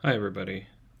Hi, everybody.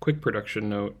 Quick production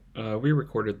note. We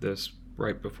recorded this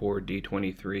right before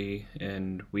D23,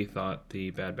 and we thought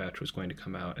the Bad Batch was going to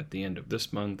come out at the end of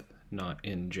this month, not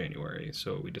in January.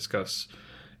 So we discuss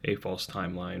a false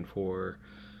timeline for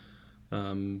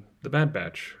the Bad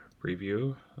Batch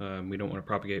preview. We don't want to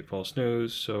propagate false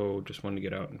news, so just wanted to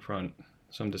get out in front.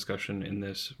 Some discussion in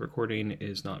this recording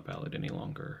is not valid any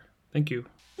longer. Thank you.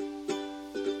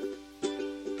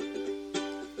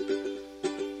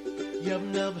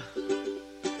 Yum nub,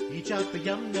 each out the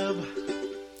yum nub.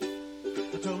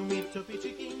 A tummy tuppy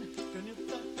chicken,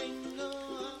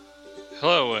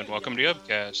 Hello and welcome to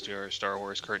Upcast, your Star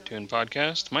Wars cartoon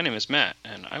podcast. My name is Matt,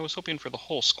 and I was hoping for the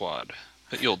whole squad,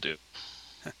 but you'll do.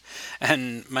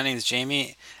 And my name is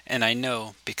Jamie, and I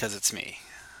know because it's me.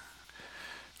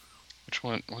 Which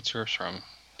one? What's yours from?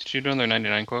 Did you do another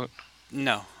 99 quote?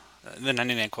 No, the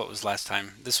 99 quote was last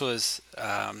time. This was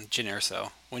Jyn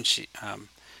Erso when she's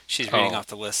reading off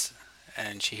the list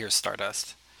and she hears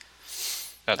Stardust.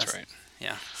 That's right.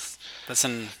 Yeah, that's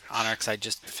an honor because I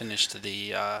just finished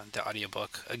the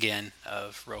audiobook again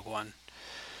of Rogue One.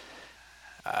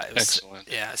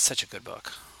 Excellent. Yeah, it's such a good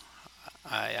book.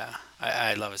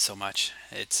 I love it so much.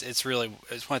 It's one of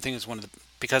the things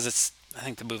because it's I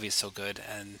think the movie is so good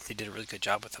and they did a really good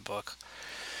job with the book.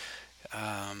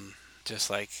 Just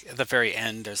like at the very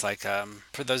end, there's like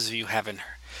for those of you who haven't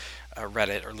read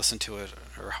it or listened to it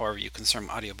or however you consume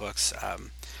audiobooks,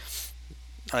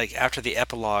 like after the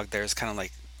epilogue, there's kind of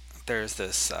like there's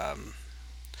this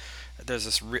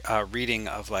reading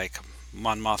of like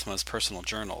Mon Mothma's personal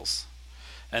journals,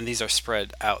 and these are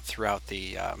spread out throughout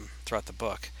the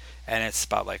book, and it's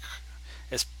about like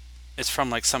it's it's from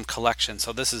like some collection.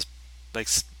 So this is like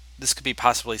this could be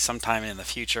possibly sometime in the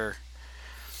future,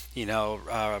 you know,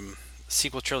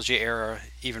 sequel trilogy era,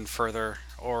 even further,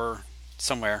 or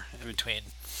somewhere in between.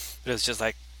 But it's just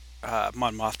like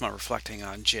Mon Mothma reflecting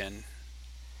on Jyn,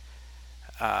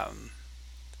 um,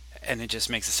 and it just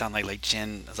makes it sound like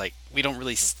Jyn is like you don't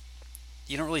really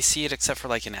see it except for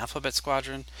like in Alphabet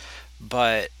Squadron,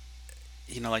 but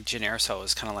like Jyn Erso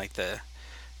is kind of like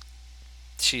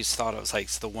she's thought of as like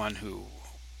the one who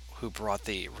brought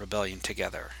the rebellion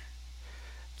together.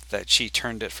 That she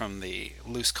turned it from the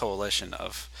loose coalition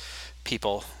of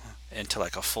people into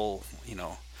like a full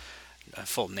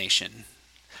nation.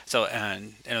 So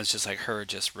and it was just like her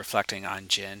just reflecting on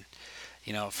Jyn,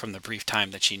 from the brief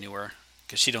time that she knew her,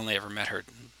 because she'd only ever met her.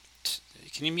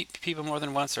 Can you meet people more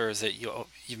than once, or is it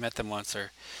you've met them once,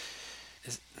 or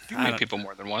is You I meet don't. people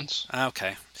more than once.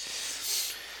 Okay.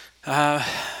 Uh,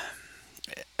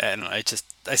 I don't know.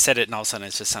 I said it and all of a sudden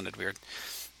it just sounded weird.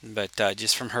 But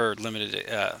just from her limited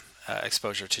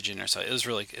exposure to Jyn, so it's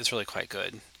really quite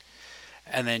good.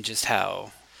 And then just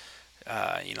how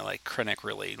like Krennic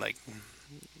really like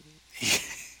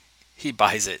he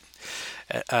buys it,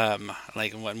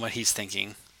 like what he's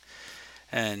thinking.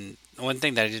 And one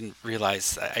thing that I didn't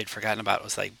realize I'd forgotten about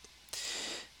was like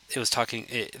it was talking.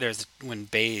 There's when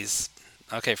Baze.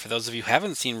 Okay, for those of you who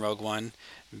haven't seen Rogue One,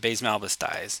 Baze Malbus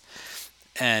dies,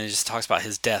 and it just talks about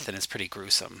his death, and it's pretty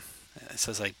gruesome. It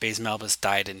says like Baze Malbus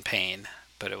died in pain,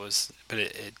 but it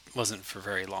wasn't for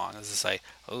very long. It was just like,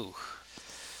 oh,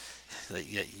 like,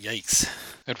 yikes.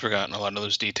 I'd forgotten a lot of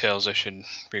those details. I should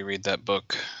reread that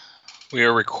book. We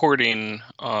are recording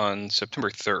on September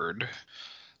 3rd,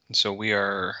 and so we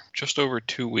are just over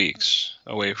 2 weeks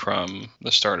away from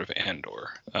the start of Andor,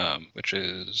 which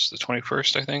is the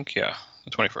 21st, I think. Yeah,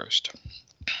 the 21st.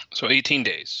 So 18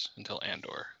 days until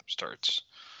Andor starts.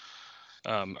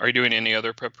 Are you doing any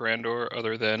other prep for Andor Well,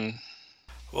 other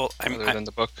than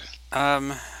the book?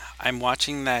 I'm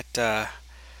watching that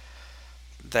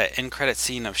end credit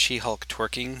scene of She-Hulk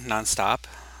twerking nonstop,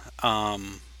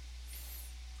 um,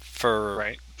 for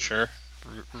Right. Sure.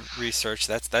 research.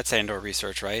 That's Andor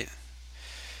research, right?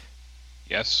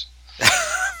 Yes.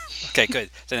 Okay, good.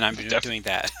 Then I'm Def- doing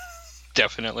that.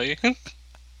 definitely.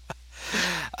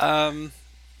 Um,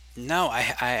 no, I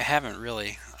haven't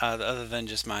really. Other than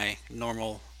just my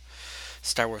normal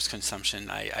Star Wars consumption,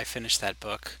 I finished that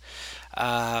book.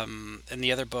 And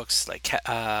the other books like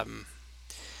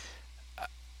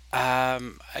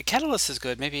Catalyst is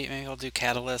good. Maybe I'll do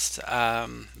Catalyst.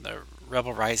 The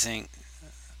Rebel Rising.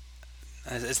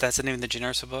 Is that the name of the Jyn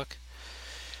Erso book?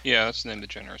 Yeah, that's the name of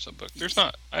the Generoso book. There's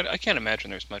not. I can't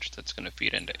imagine there's much that's going to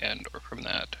feed into Andor from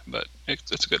that, but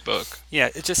it's a good book. Yeah,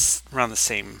 it's just around the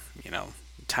same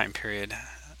time period.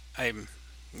 I'm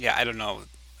yeah, I don't know.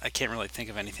 I can't really think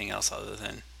of anything else other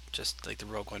than just like the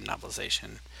Rogue One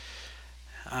novelization.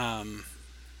 Um,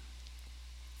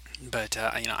 but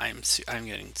I'm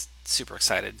getting super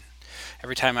excited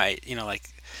every time I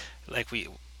like we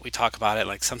we talk about it,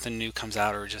 like something new comes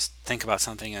out, or just think about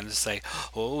something and just say,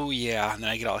 "Oh yeah," and then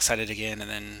I get all excited again, and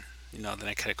then then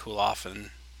I kind of cool off,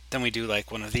 and then we do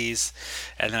like one of these,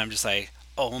 and then I'm just like,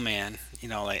 "Oh man,"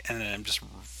 like, and then I'm just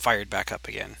fired back up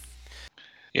again.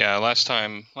 Yeah, last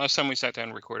time we sat down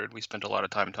and recorded, we spent a lot of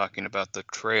time talking about the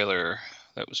trailer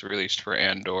that was released for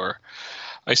Andor.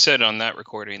 I said on that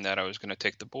recording that I was going to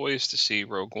take the boys to see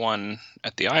Rogue One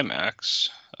at the IMAX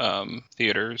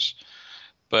theaters,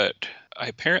 but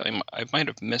I might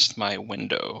have missed my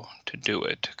window to do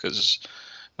it because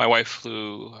my wife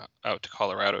flew out to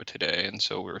Colorado today, and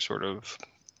so we were sort of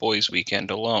boys'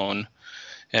 weekend alone.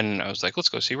 And I was like, let's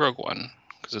go see Rogue One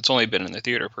because it's only been in the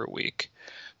theater for a week.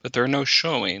 But there are no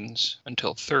showings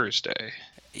until Thursday.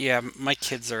 Yeah, my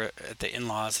kids are at the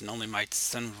in-laws, and only my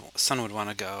son would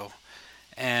want to go.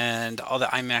 And all the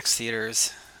IMAX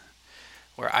theaters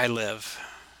where I live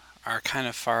are kind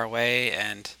of far away,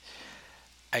 and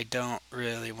I don't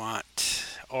really want,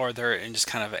 or they're in just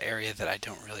kind of an area that I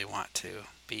don't really want to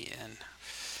be in.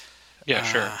 Yeah,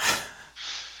 sure.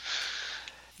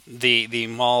 The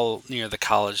mall near the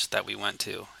college that we went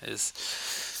to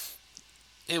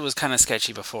it was kind of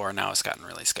sketchy before. Now it's gotten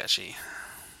really sketchy.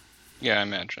 Yeah, I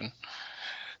imagine.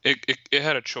 It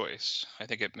had a choice. I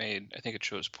think it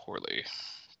chose poorly.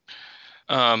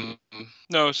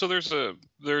 No, so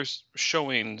there's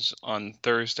showings on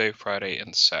Thursday, Friday,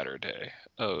 and Saturday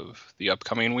of the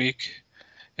upcoming week,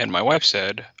 and my wife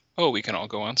said, "Oh, we can all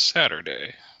go on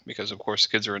Saturday." Because of course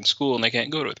the kids are in school and they can't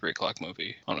go to a 3:00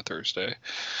 movie on a Thursday.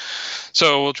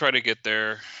 So we'll try to get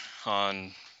there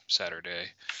on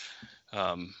Saturday.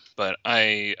 But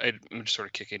I'm just sort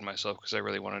of kicking myself because I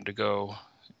really wanted to go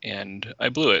and I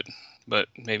blew it. But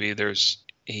maybe there's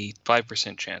a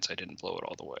 5% chance I didn't blow it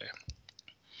all the way.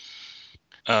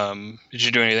 Did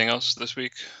you do anything else this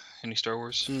week? Any Star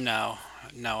Wars? No,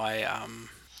 I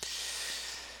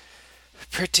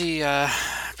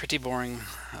pretty boring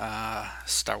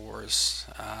Star Wars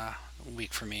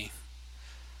week for me.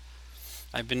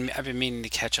 I've been meaning to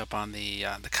catch up on the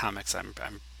comics. I'm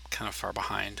kind of far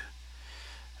behind.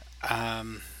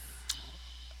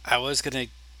 I was gonna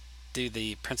do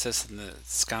the Princess and the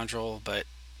Scoundrel, but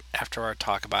after our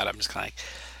talk about it, I'm just kind of like,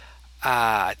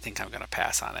 I think I'm gonna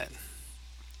pass on it.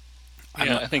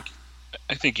 I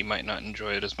think you might not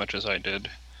enjoy it as much as I did.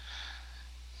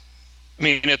 I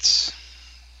mean, it's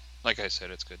like I said,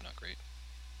 it's good, not great.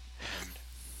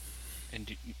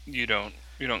 And you don't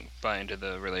buy into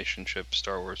the relationship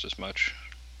Star Wars as much.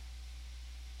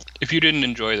 If you didn't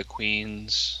enjoy the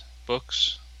Queen's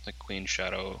books, like Queen's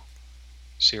Shadow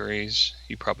series,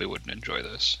 you probably wouldn't enjoy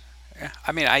this. Yeah,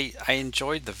 I mean, I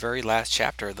enjoyed the very last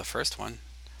chapter of the first one.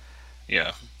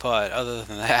 Yeah. But other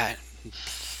than that,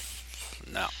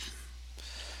 no.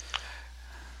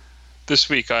 This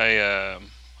week I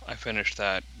finished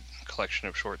that collection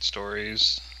of short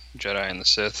stories, Jedi and the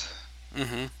Sith.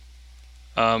 Mm-hmm.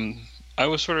 I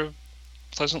was sort of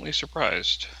pleasantly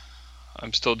surprised.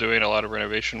 I'm still doing a lot of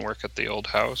renovation work at the old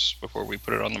house before we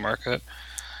put it on the market.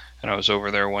 And I was over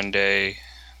there one day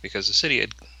because the city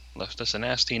had left us a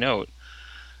nasty note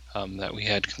that we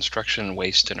had construction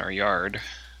waste in our yard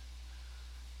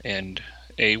and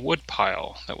a wood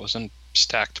pile that wasn't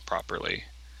stacked properly.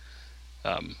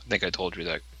 I think I told you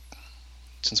that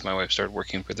since my wife started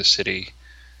working for the city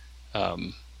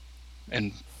and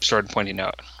started pointing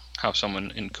out how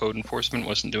someone in code enforcement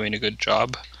wasn't doing a good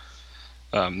job,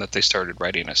 that they started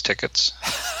writing us tickets.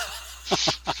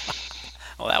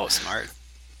 Well, that was smart.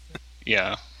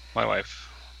 Yeah, my wife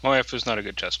was not a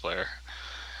good chess player.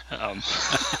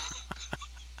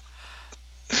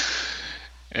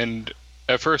 And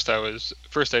at first I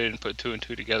didn't put two and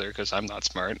two together because I'm not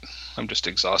smart. I'm just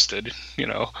exhausted,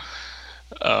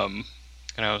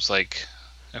 And I was like,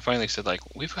 I finally said, like,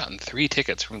 we've gotten 3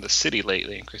 tickets from the city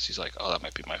lately. And Chrissy's like, oh, that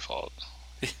might be my fault.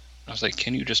 I was like,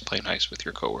 can you just play nice with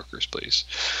your coworkers, please?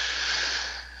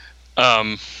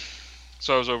 So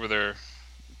I was over there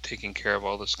taking care of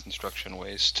all this construction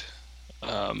waste.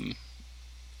 And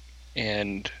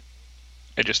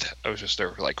I was just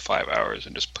there for like 5 hours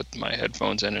and just put my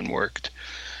headphones in and worked.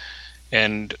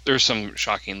 And there's some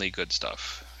shockingly good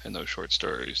stuff in those short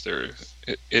stories.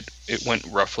 It went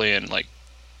roughly in like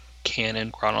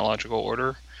canon chronological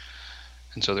order.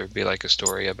 And so there'd be like a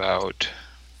story about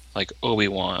like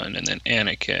Obi-Wan and then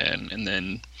Anakin and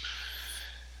then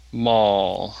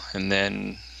Maul and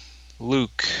then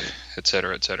Luke,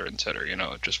 etc., etc., etc.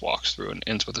 It just walks through and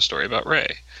ends with a story about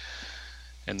Rey.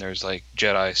 And there's like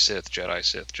Jedi, Sith, Jedi,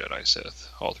 Sith, Jedi, Sith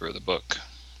all through the book.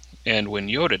 And when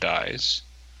Yoda dies,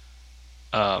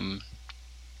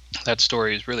 that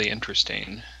story is really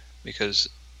interesting because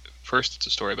first it's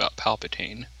a story about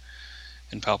Palpatine,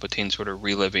 and Palpatine sort of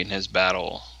reliving his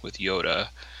battle with Yoda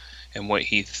and what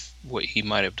he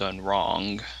might have done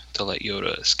wrong to let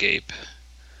Yoda escape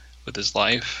with his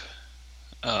life,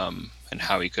 and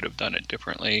how he could have done it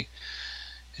differently,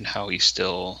 and how he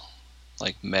still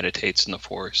like meditates in the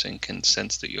Force and can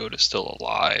sense that Yoda's still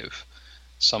alive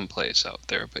someplace out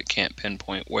there but can't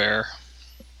pinpoint where,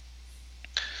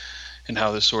 and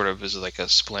how this sort of is like a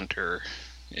splinter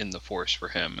in the Force for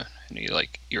him, and he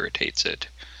like irritates it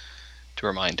to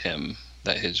remind him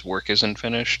that his work isn't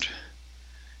finished.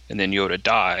 And then Yoda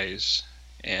dies,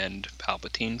 and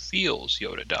Palpatine feels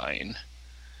Yoda dying,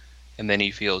 and then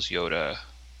he feels Yoda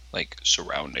like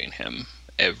surrounding him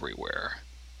everywhere,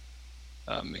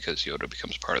 because Yoda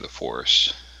becomes part of the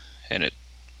Force, and it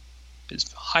is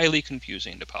highly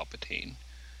confusing to Palpatine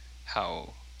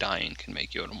how dying can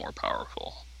make Yoda more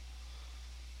powerful.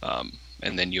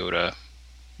 And then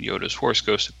Yoda's Force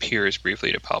Ghost appears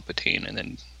briefly to Palpatine and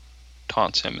then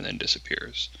taunts him and then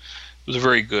disappears. It was a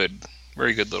very good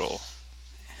little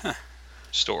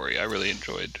story. I really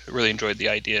enjoyed the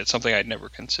idea. It's something I'd never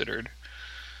considered,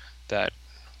 that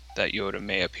Yoda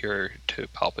may appear to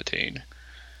Palpatine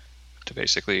to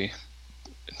basically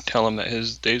tell him that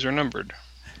his days are numbered.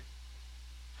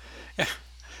 Yeah,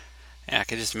 I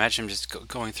could just imagine him just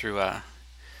going through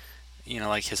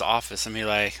like his office and be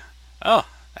like, "Oh,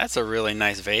 that's a really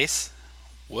nice vase.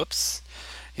 Whoops,"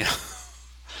 you know.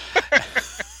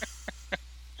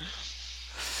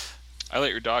 I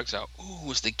let your dogs out. Ooh,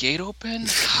 was the gate open?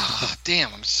 Oh,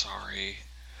 damn, I'm sorry.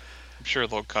 I'm sure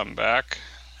they'll come back.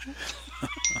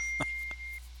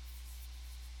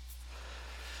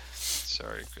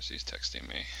 Sorry, Chrissy's texting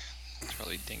me. It's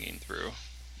probably dinging through.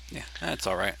 Yeah, that's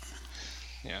all right.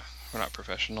 Yeah, we're not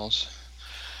professionals.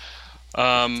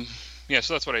 Yeah,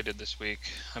 so that's what I did this week.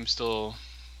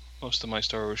 Most of my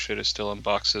Star Wars shit is still in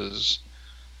boxes.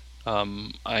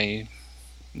 I'm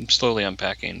slowly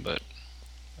unpacking, but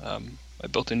I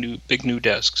built a big new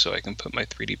desk so I can put my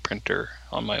 3D printer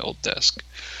on my old desk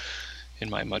in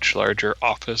my much larger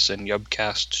office and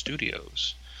Yubcast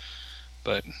studios.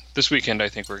 But this weekend, I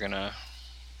think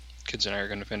kids and I are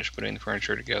gonna finish putting the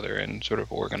furniture together and sort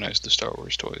of organize the Star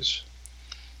Wars toys.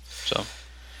 So,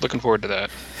 looking forward to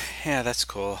that. Yeah, that's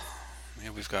cool.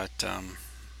 Yeah, we've got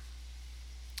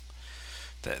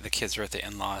the kids are at the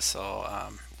in-laws, so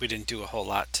we didn't do a whole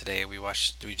lot today. We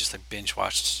just like binge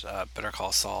watched Better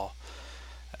Call Saul,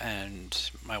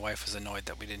 and my wife was annoyed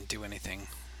that we didn't do anything.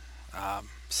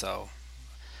 So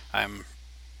I'm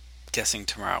guessing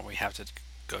tomorrow we have to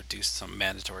go do some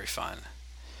mandatory fun,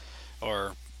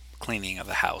 or cleaning of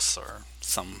the house, or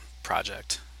some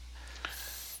project.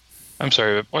 I'm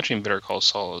sorry, but watching Better Call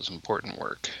Saul is important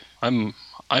work. I'm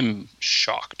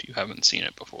shocked you haven't seen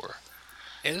it before.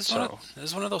 It was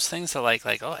one of those things that like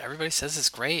oh, everybody says it's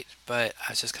great, but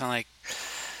I was just kind of like,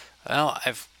 well,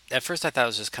 at first I thought it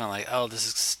was just kind of like, oh, this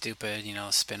is stupid,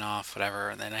 spin off,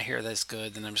 whatever. And then I hear that's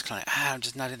good, and I'm just kind of like, I'm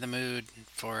just not in the mood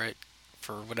for it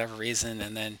for whatever reason.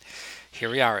 And then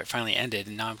here we are, it finally ended,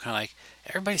 and now I'm kind of like,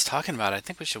 everybody's talking about it. I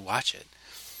think we should watch it.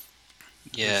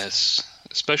 Yes,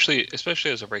 especially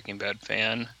as a Breaking Bad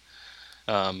fan.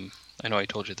 I know I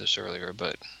told you this earlier,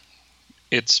 but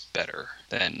it's better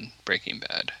than Breaking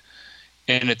Bad,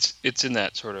 and it's in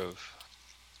that sort of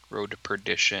road to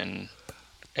perdition.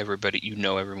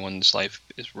 Everyone's life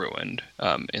is ruined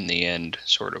in the end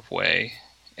sort of way,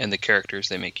 and the characters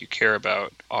they make you care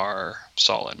about are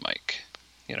Saul and Mike.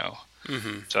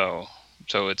 Mm-hmm. So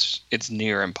it's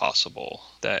near impossible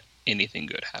that anything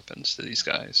good happens to these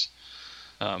guys,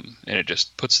 and it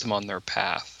just puts them on their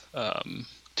path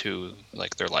to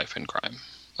like their life in crime,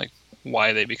 like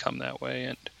why they become that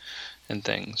way and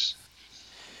things.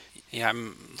 Yeah,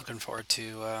 I'm looking forward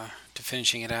to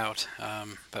finishing it out,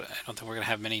 but I don't think we're gonna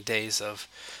have many days of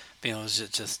being able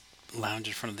to just lounge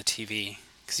in front of the TV.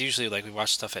 Because usually, like, we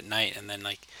watch stuff at night, and then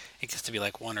like it gets to be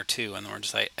like 1 or 2, and then we're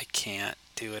just like, I can't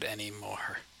do it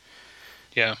anymore.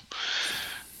 Yeah,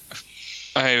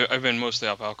 I've been mostly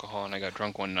off alcohol, and I got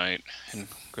drunk one night, and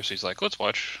Chrissy's like, "Let's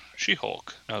watch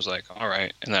She-Hulk." And I was like, "All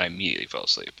right," and then I immediately fell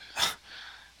asleep.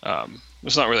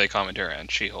 It's not really a commentary on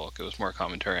She-Hulk. It was more a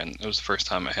commentary on. It was the first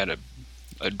time I had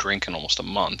a drink in almost a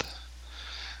month,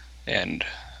 and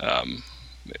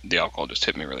the alcohol just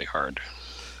hit me really hard,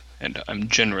 and I'm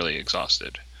generally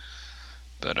exhausted.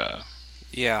 But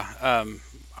yeah,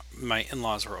 my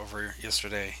in-laws were over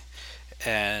yesterday,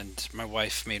 and my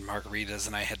wife made margaritas,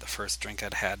 and I had the first drink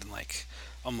I'd had in like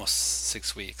almost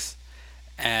 6 weeks,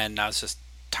 and I was just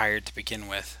tired to begin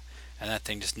with, and that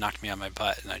thing just knocked me on my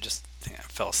butt, and I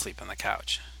fell asleep on the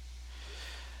couch.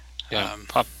 Yeah,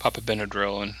 pop a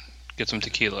Benadryl and get some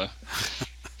tequila.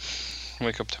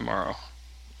 Wake up tomorrow.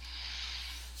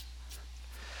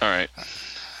 All right.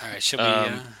 All right, should we?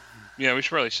 Yeah, we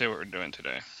should probably say what we're doing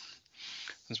today,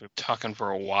 since we've been talking for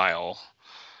a while.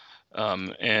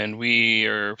 And we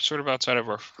are sort of outside of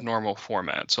our normal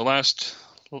format. So last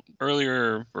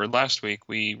week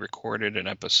we recorded an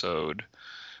episode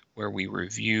where we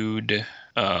reviewed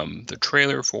the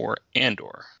trailer for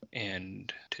Andor.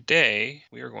 And today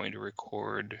we are going to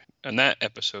record, in that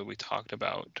episode we talked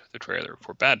about the trailer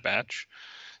for Bad Batch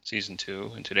Season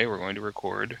 2. And today we're going to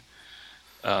record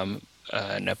an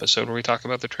episode where we talk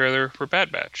about the trailer for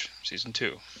Bad Batch Season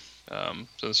 2.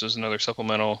 So this is another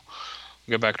supplemental.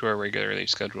 We'll get back to our regularly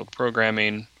scheduled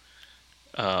programming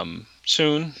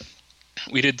soon.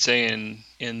 We did say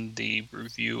in the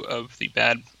review of the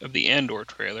Andor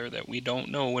trailer that we don't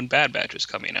know when Bad Batch is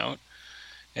coming out,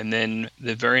 and then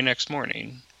the very next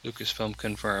morning, Lucasfilm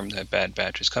confirmed that Bad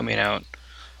Batch is coming out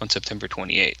on September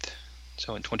 28th,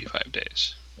 so in 25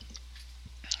 days.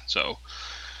 So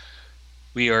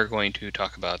we are going to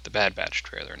talk about the Bad Batch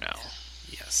trailer now.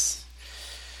 Yes.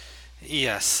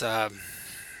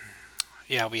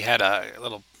 Yeah, we had a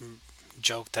little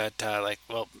joke that,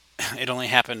 it only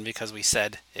happened because we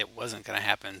said it wasn't going to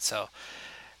happen. So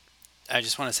I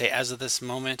just want to say, as of this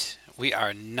moment, we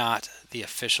are not the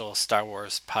official Star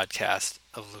Wars podcast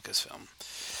of Lucasfilm.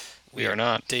 We are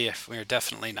not. We are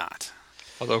definitely not.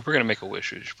 Although if we're going to make a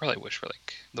wish, we should probably wish for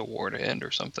like the war to end or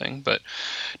something. But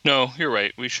no, you're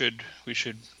right. We should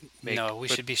make... No, we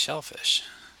should be shellfish.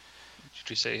 Did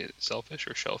you say selfish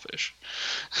or shellfish?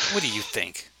 What do you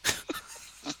think?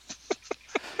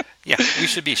 Yeah, we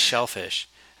should be shellfish.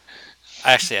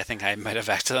 Actually, I think I might have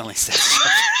accidentally said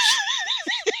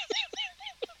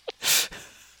shellfish.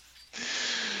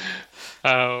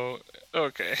 Oh,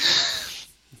 okay.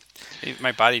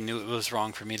 My body knew it was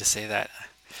wrong for me to say that.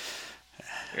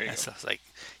 There you go. So I was like,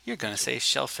 you're going to say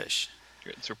shellfish.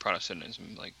 It's your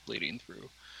Protestantism, like, bleeding through.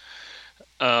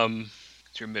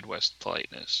 It's your Midwest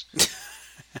politeness.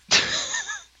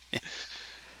 Yeah.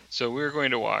 So we're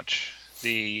going to watch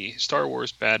the Star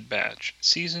Wars Bad Batch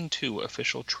Season 2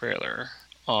 official trailer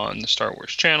on the Star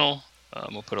Wars channel.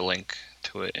 We'll put a link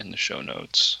to it in the show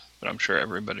notes. But I'm sure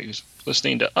everybody who's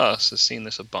listening to us has seen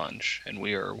this a bunch, and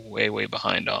we are way, way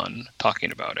behind on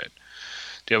talking about it.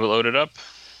 Do you have it loaded up?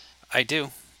 I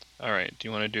do. All right.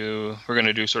 We're going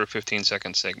to do sort of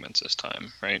 15-second segments this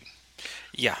time, right?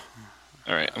 Yeah.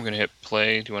 All right. I'm going to hit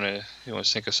play. Do you want to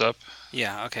sync us up?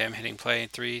 Yeah, okay, I'm hitting play.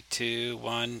 3, 2,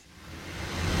 1.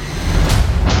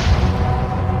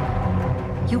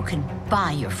 You can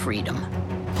buy your freedom.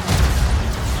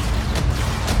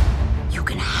 You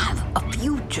can have a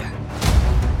future.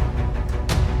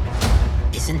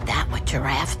 Isn't that what you're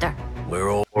after?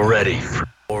 We're all ready.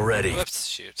 Already. Whoops,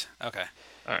 shoot. Okay.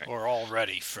 All right. We're all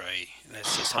ready, Frey.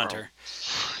 That's just Hunter.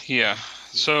 Yeah.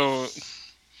 So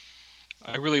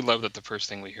I really love that the first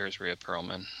thing we hear is Rhea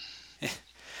Perlman.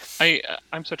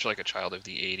 I'm such like a child of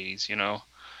the 80s, you know,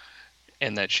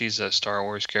 and that she's a Star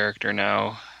Wars character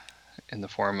now in the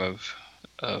form of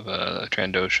a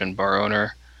Trandoshan bar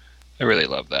owner. I really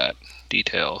love that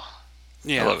detail.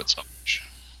 Yeah. I love it so much.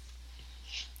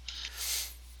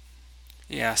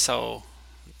 Yeah, so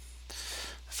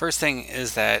first thing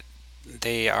is that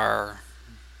they've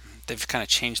kind of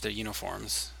changed their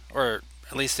uniforms, or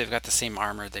at least they've got the same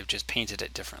armor, they've just painted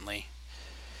it differently.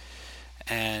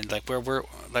 And where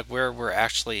we're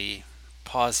actually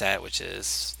paused at, which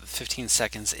is 15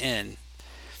 seconds in,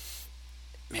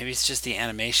 maybe it's just the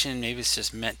animation, maybe it's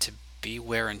just meant to be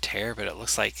wear and tear, but it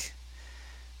looks like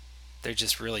they're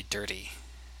just really dirty,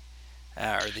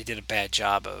 or they did a bad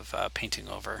job of painting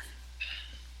over.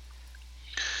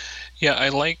 Yeah, I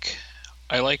like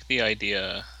the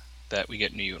idea that we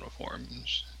get new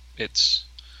uniforms. It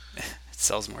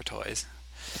sells more toys.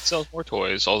 It sells more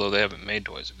toys, although they haven't made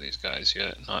toys of these guys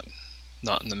yet.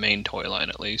 Not in the main toy line,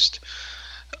 at least.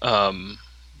 It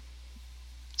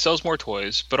sells more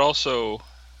toys, but also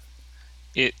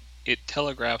it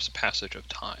telegraphs a passage of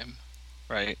time,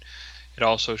 right? It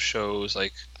also shows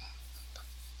like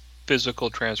physical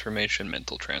transformation,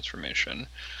 mental transformation,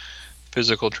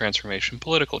 physical transformation,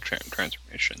 political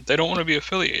transformation. They don't want to be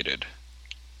affiliated,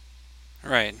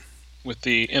 right, with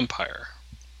the Empire.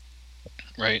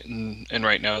 Right, and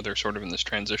right now they're sort of in this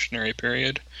transitionary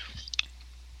period.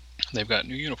 They've got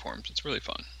new uniforms. It's really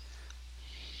fun.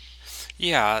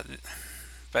 Yeah,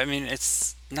 but I mean,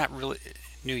 it's not really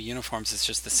new uniforms. It's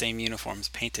just the same uniforms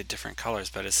painted different colors.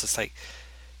 But it's just like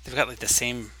they've got like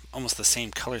almost the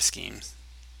same color schemes,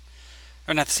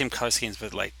 or not the same color schemes,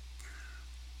 but like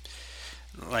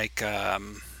I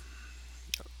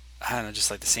don't know, just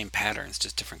like the same patterns,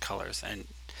 just different colors.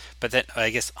 But then I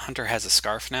guess Hunter has a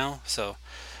scarf now, so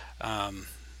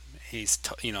you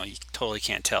totally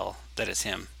can't tell that it's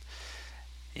him.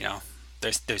 You know,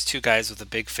 there's two guys with a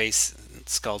big face and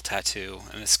skull tattoo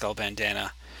and a skull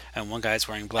bandana, and one guy's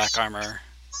wearing black armor.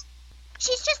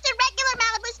 She's just a regular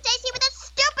Malibu Stacy with a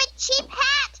stupid cheap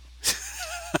hat.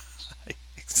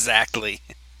 Exactly.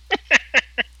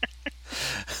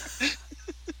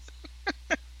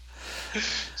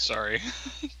 Sorry.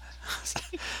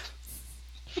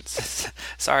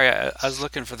 Sorry, I was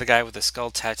looking for the guy with the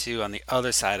skull tattoo on the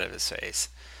other side of his face.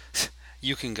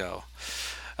 You can go.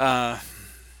 But,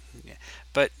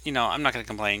 I'm not going to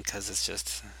complain because it's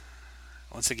just,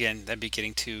 once again, that'd be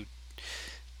getting too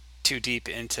deep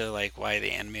into like why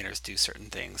the animators do certain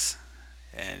things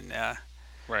and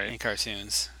Right. in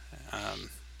cartoons.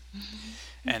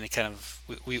 And it kind of,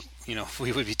 we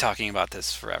would be talking about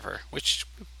this forever, which,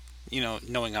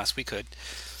 knowing us, we could.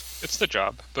 It's the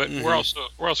job, but we're also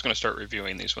going to start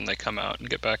reviewing these when they come out and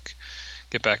get back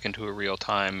into a real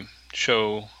time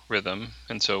show rhythm.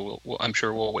 And so I'm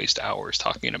sure we'll waste hours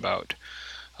talking about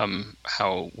what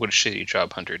a shitty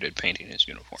job Hunter did painting his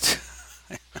uniform.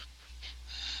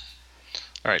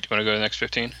 All right, do you want to go to the next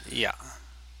 15? Yeah.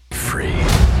 Free.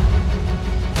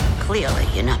 Clearly,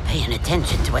 you're not paying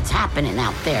attention to what's happening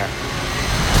out there.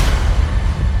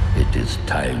 It is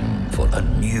time for a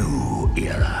new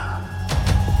era.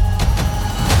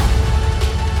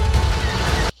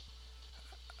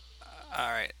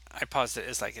 All right, I paused it.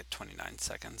 It's like at 29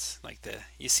 seconds. Like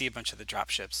you see a bunch of the drop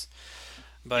ships,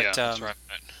 but Yeah, that's right.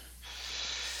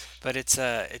 But it's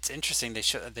interesting. They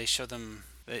show them.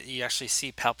 You actually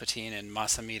see Palpatine and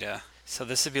Masamita. So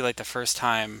this would be like the first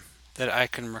time that I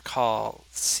can recall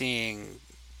seeing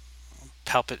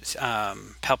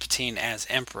Palpatine as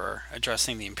Emperor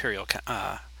addressing the Imperial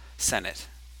Senate.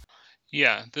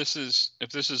 Yeah, if this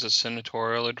is a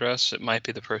senatorial address, it might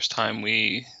be the first time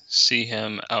we see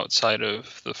him outside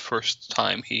of the first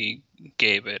time he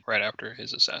gave it right after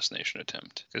his assassination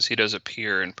attempt, because he does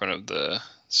appear in front of the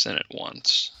Senate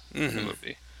once in the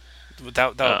movie.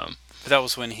 That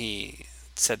was when he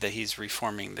said that he's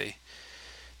reforming the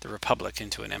Republic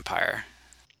into an empire.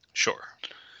 Sure.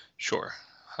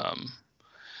 I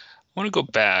want to go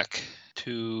back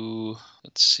to,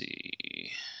 let's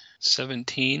see,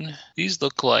 17. These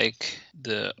look like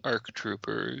the ARC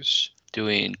troopers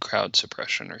doing crowd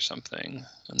suppression or something,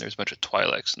 and there's a bunch of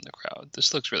Twi'leks in the crowd.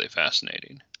 This looks really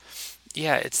fascinating.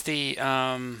 Yeah, it's the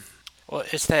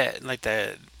it's that like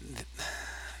the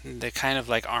kind of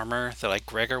like armor that like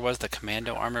Gregor was, the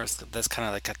commando armor. That's kind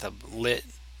of like got the lit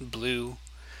blue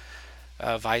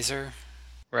visor.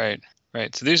 Right.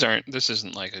 So this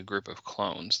isn't like a group of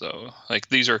clones though. Like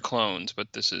these are clones,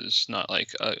 but this is not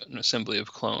like an assembly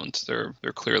of clones. They're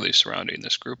clearly surrounding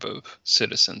this group of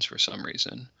citizens for some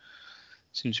reason.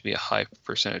 Seems to be a high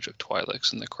percentage of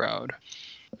Twi'leks in the crowd.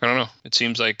 I don't know. It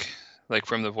seems like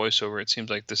from the voiceover, it seems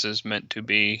like this is meant to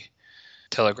be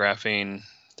telegraphing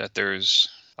that there's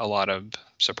a lot of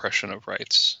suppression of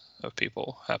rights of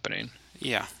people happening.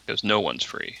 Yeah. Because no one's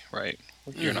free, right?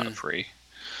 You're not free.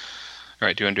 All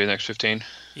right, do you want to do the next 15?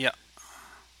 Yeah.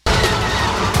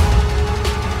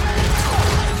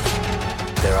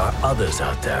 There are others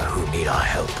out there who need our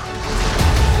help.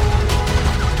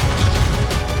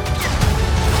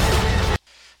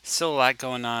 Still a lot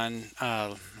going on.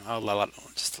 A lot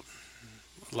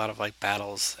of like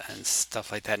battles and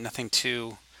stuff like that. Nothing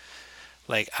too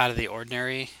like out of the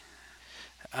ordinary.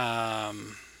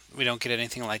 We don't get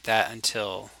anything like that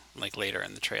until like later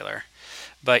in the trailer.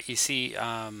 But you see,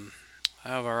 around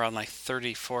like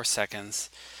 34 seconds,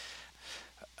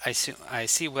 I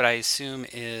see what I assume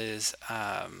is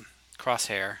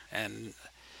Crosshair and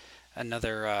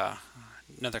another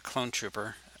clone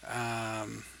trooper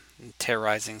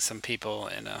terrorizing some people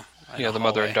in a the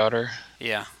mother and daughter.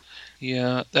 Yeah,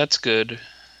 that's good.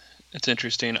 It's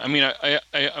interesting. I mean, I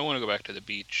want to go back to the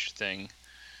beach thing.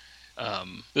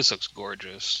 This looks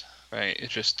gorgeous, right?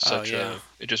 It's just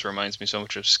it just reminds me so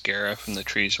much of Scarif, and the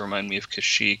trees remind me of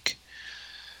Kashyyyk.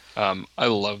 I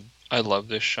love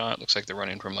this shot. It looks like they're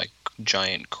running from like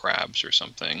giant crabs or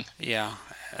something. Yeah,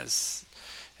 as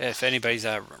if anybody's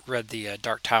read the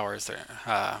Dark Towers, they're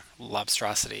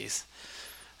lobstrosities.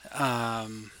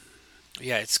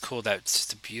 Yeah, it's cool that it's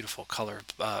just a beautiful color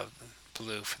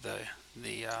blue for the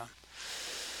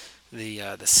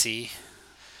sea.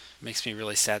 Makes me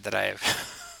really sad that I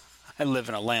live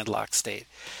in a landlocked state.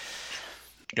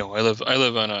 No, I live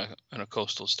on a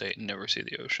coastal state and never see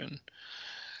the ocean.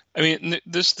 I mean,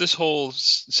 this whole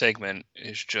segment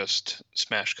is just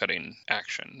smash cutting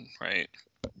action, right?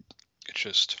 It's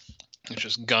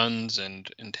just guns and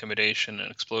intimidation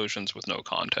and explosions with no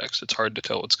context. It's hard to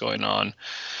tell what's going on.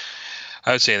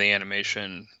 I would say the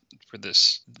animation for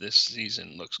this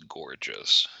season looks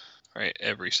gorgeous, right?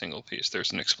 Every single piece.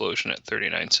 There's an explosion at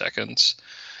 39 seconds.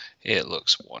 It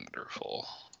looks wonderful.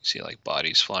 You see like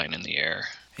bodies flying in the air.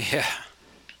 Yeah.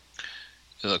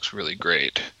 It looks really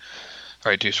great. All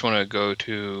right, do you just want to go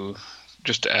to,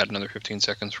 just to add another 15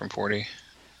 seconds from 40?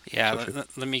 Yeah, So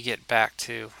let me get back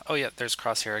to... Oh, yeah, there's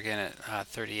Crosshair again at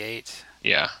 38.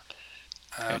 Yeah.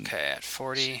 Okay, at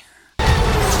 40.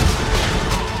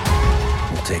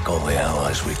 We'll take all the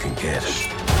allies we can get.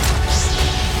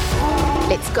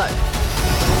 Let's go.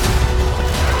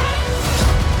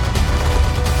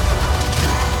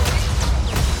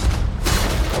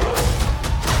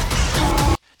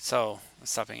 So,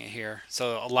 stopping it here.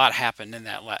 So, a lot happened in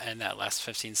that last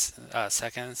 15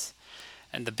 seconds.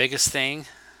 And the biggest thing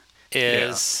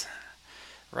is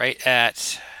right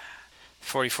at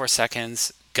 44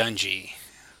 seconds, Gungi.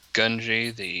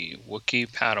 Gungi, the Wookiee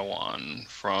Padawan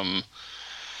from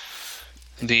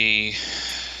the...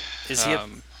 Is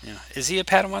he a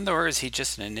Padawan though, or is he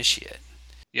just an initiate?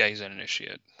 Yeah, he's an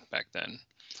initiate back then.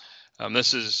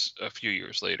 This is a few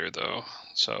years later though,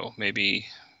 so maybe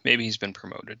he's been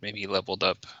promoted. Maybe he leveled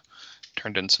up,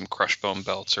 turned in some Crushbone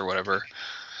belts or whatever.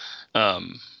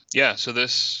 Yeah, so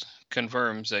this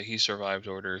confirms that he survived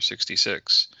Order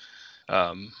 66.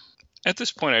 At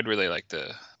this point, I'd really like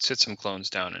to sit some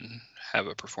clones down and have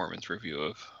a performance review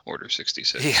of Order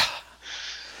 66. Yeah.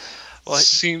 Well,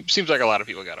 seems like a lot of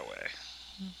people got away.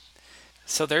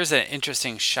 So there's an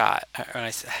interesting shot. When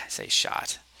I say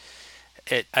shot,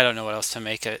 I don't know what else to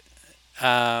make it.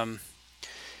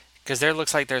 Because there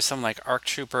looks like there's some like ARC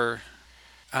Trooper,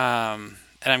 and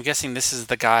I'm guessing this is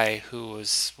the guy who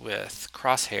was with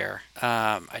Crosshair.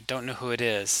 I don't know who it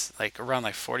is. Like around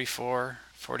like 44,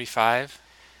 45.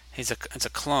 It's a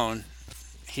clone.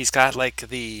 He's got like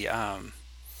the and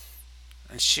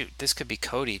shoot, this could be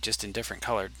Cody just in different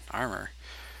colored armor,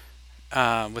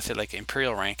 with it like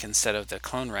Imperial rank instead of the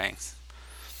clone ranks.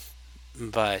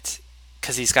 But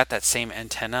because he's got that same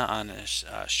antenna on his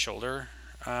shoulder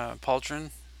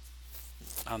pauldron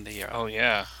on the Oh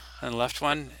yeah, on the left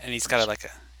one, and he's got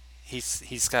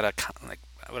he's got a like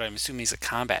what I'm assuming is a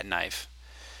combat knife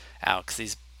out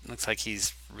because looks like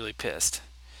he's really pissed.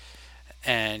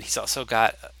 And he's also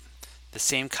got the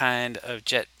same kind of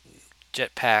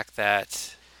jetpack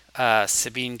that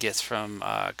Sabine gets from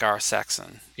Gar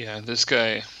Saxon. yeah. This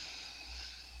guy,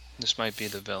 this might be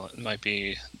the villain. Might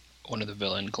be one of the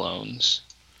villain clones.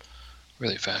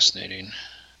 Really fascinating.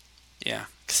 Yeah,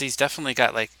 because he's definitely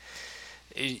got like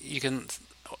you can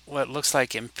what looks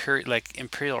like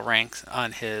imperial rank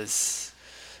on his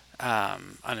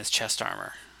chest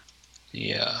armor.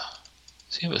 Yeah.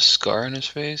 Does he have a scar on his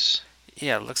face?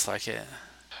 Yeah, it looks like it.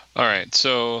 All right,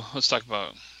 so let's talk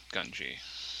about Gungi.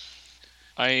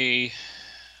 I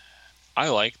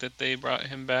like that they brought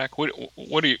him back. What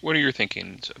are your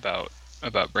thinkings about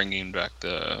bringing back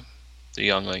the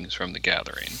younglings from the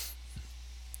Gathering?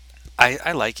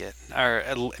 I like it, or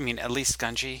I mean at least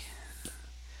Gungi,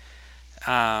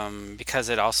 because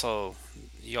you also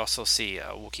see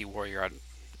a Wookiee warrior.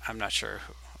 I'm not sure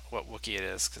what Wookiee it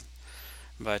is,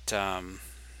 but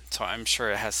so I'm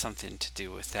sure it has something to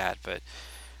do with that. But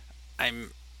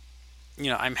I'm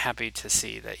happy to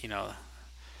see that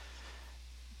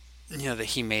that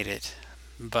he made it.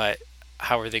 But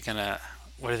what are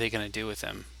they gonna do with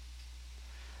him?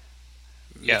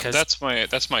 Yeah, that's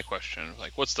my question.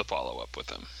 Like, what's the follow up with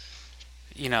him?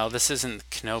 This isn't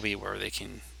Kenobi where they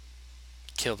can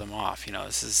kill them off.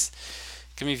 This is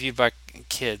gonna be viewed by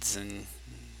kids, and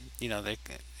they're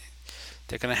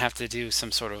gonna have to do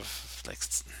some sort of like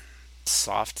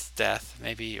soft death,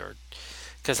 maybe, or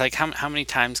because like how many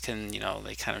times can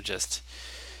they kind of just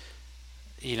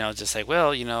say,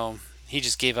 well, he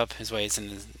just gave up his ways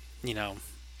and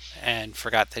and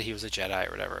forgot that he was a Jedi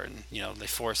or whatever, and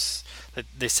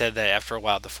they said that after a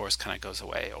while the Force kind of goes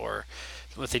away, or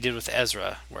what they did with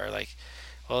Ezra, where like,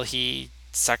 well, he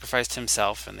sacrificed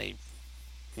himself and they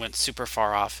went super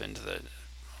far off into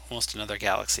almost another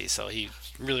galaxy, so he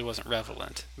really wasn't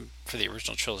relevant for the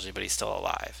original trilogy, but he's still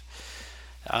alive.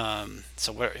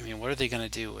 So what are they going to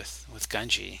do with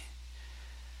Gungi?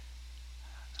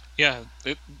 Yeah,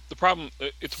 the problem,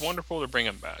 it's wonderful to bring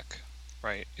him back,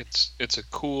 right? It's a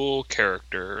cool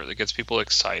character that gets people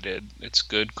excited. It's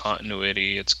good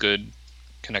continuity. It's good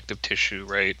connective tissue,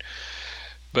 right?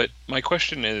 But my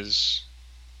question is,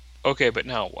 okay, but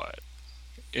now what?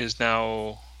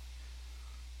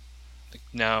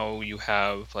 Now you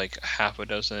have like half a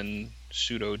dozen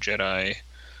pseudo Jedi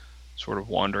sort of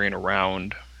wandering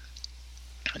around,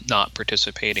 not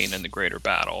participating in the greater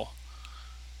battle,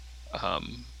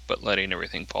 but letting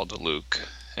everything fall to Luke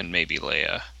and maybe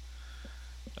Leia.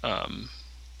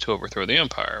 to overthrow the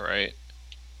Empire, right?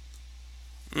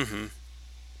 Mm-hmm.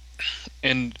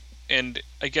 And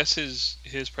I guess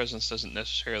his presence doesn't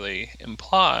necessarily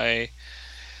imply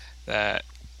that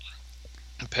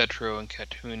Petro and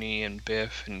Katuni and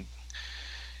Biff and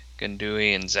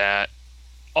Gandui and Zat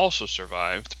also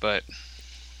survived, but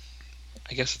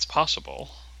I guess it's possible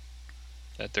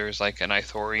that there's like an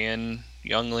Ithorian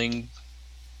youngling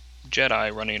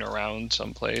Jedi running around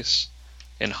someplace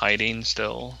in hiding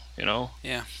still, you know?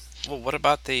 Yeah. Well, what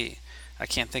about I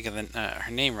can't think of her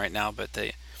name right now, but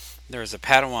there was a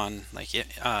Padawan like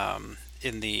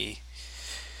in the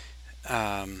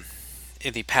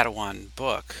Padawan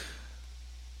book.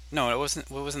 No, it wasn't.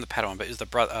 It wasn't the Padawan, but it was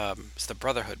it's the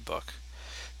Brotherhood book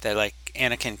that like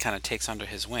Anakin kind of takes under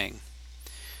his wing.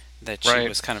 That she Right.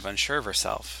 was kind of unsure of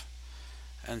herself,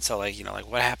 and so like like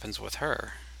what happens with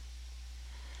her?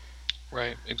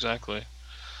 Right, exactly.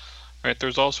 Right,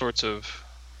 there's all sorts of,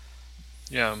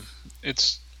 yeah, I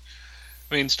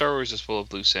mean, Star Wars is full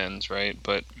of loose ends, right?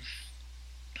 But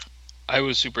I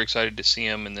was super excited to see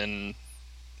him, and then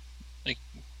like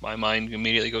my mind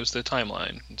immediately goes to the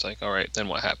timeline. It's like, all right, then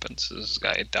what happens? Does this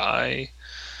guy die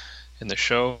in the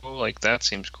show? Like, that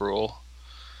seems cruel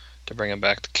to bring him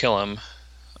back to kill him.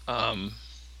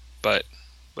 But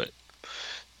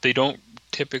they don't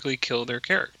typically kill their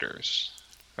characters,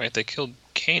 right? They killed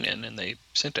Kanan, and they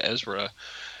sent Ezra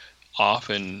off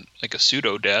in like a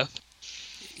pseudo death.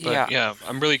 But yeah,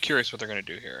 I'm really curious what they're gonna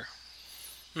do here.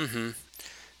 Mm-hmm.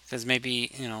 Because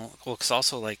maybe well, because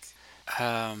also like,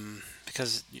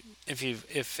 because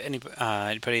if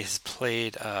anybody has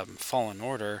played Fallen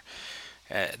Order,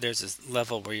 there's this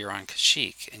level where you're on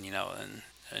Kashyyyk, and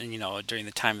during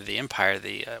the time of the Empire,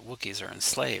 the Wookiees are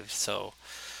enslaved. So,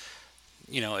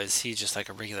 is he just like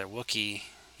a regular Wookiee?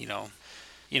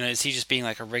 Is he just being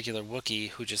like a regular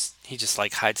Wookiee who he just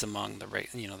like hides among the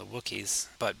Wookiees,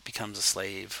 but becomes a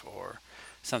slave or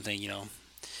something?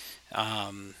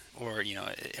 Or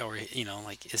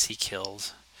like, is he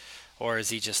killed, or is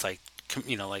he just like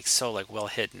like so like well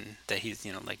hidden that he's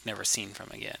like never seen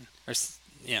from again, or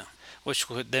which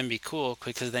would then be cool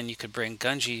because then you could bring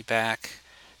Gungi back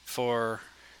for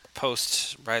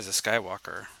post Rise of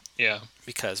Skywalker. Yeah.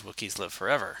 Because Wookiees live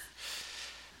forever.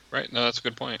 Right. No, that's a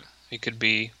good point. He could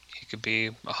be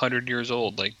 100 years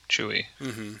old like Chewie,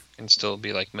 and still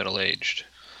be like middle aged.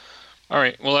 All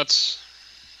right. Well, that's.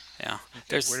 Yeah.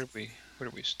 Okay, where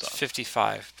did we stop?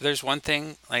 55. But there's one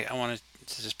thing like I wanted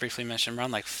to just briefly mention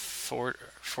around like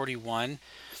 41.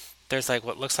 There's like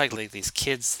what looks like these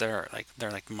kids that are like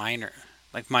they're like minors,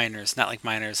 not like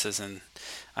minors as in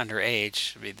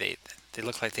underage. I mean, they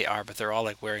look like they are, but they're all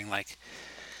like wearing like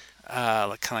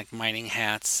kind of like mining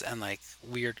hats and like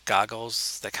weird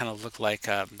goggles that kind of look like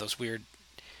those weird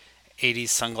 80s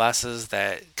sunglasses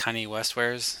that Kanye West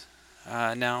wears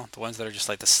now. The ones that are just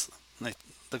like this, like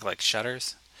look like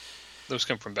shutters. Those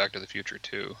come from Back to the Future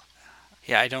too.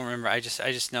 Yeah, I don't remember. I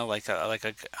just know like a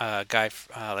guy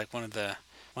like one of the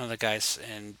guys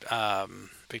in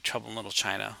Big Trouble in Little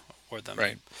China wore them.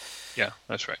 Right. Yeah,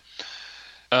 that's right.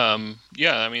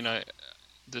 Yeah, I mean,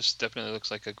 this definitely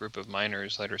looks like a group of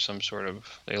miners that are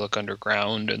they look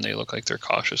underground and they look like they're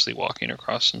cautiously walking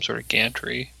across some sort of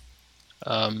gantry.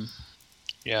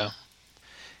 Yeah.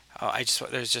 Oh,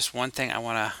 there's just one thing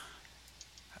I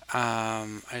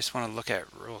just want to look at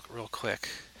real quick.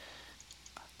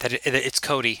 That it's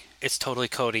Cody. It's totally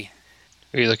Cody.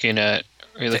 Are you looking at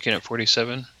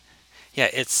 47? Yeah,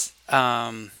 it's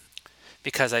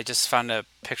because I just found a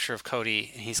picture of Cody,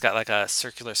 and he's got like a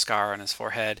circular scar on his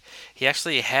forehead. He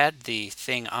actually had the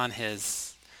thing on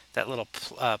that little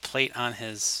plate on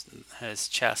his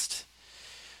chest.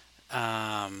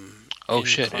 Oh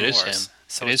shit! It is him.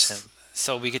 So it is him.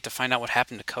 So we get to find out what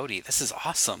happened to Cody. This is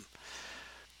awesome.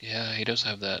 Yeah, he does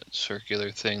have that circular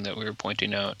thing that we were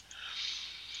pointing out.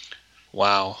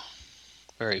 Wow,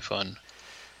 very fun.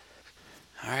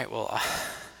 All right, well,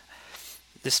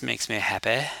 this makes me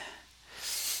happy.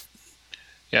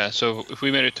 Yeah, so if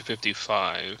we made it to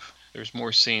 55, there's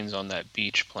more scenes on that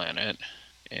beach planet,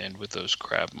 and with those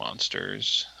crab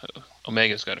monsters.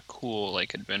 Omega's got a cool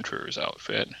like adventurer's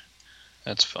outfit.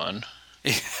 That's fun.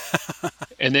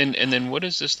 And then what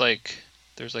is this like?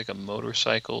 There's like a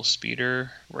motorcycle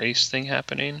speeder race thing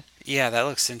happening. Yeah, that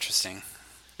looks interesting.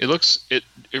 It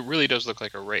really does look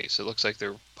like a race. It looks like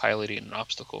they're piloting an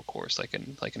obstacle course, like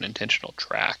an intentional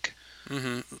track.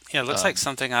 Mm-hmm. Yeah, it looks like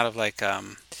something out of like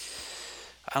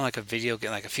like a video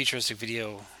game, like a futuristic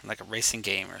video, like a racing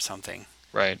game or something.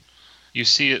 Right. You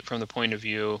see it from the point of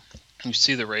view. You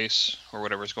see the race or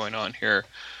whatever's going on here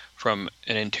from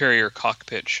an interior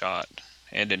cockpit shot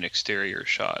and an exterior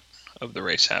shot of the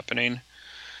race happening.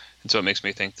 And so it makes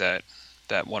me think that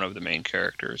one of the main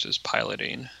characters is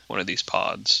piloting one of these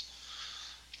pods.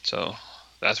 So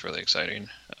that's really exciting.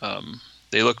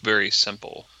 They look very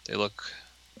simple. They look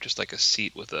just like a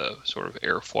seat with a sort of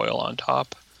airfoil on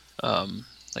top,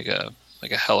 like a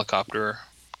helicopter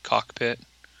cockpit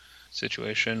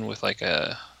situation with like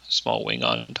a small wing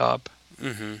on top.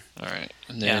 Mm-hmm. All right,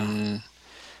 and then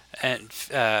and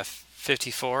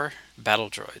 54 battle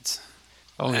droids.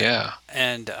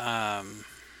 And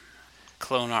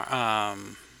clone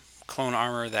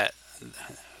armor that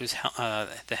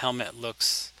the helmet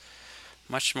looks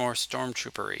much more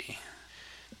stormtroopery.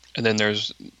 And then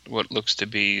there's what looks to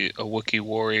be a Wookiee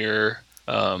warrior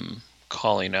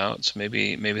calling out. So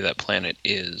maybe that planet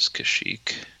is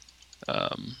Kashyyyk.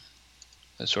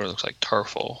 It sort of looks like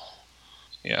Tarful.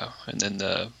 Yeah, and then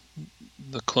the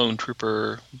clone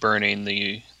trooper burning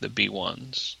the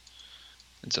B1s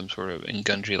and some sort of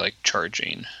Ngunji like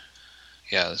charging.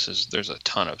 Yeah, there's a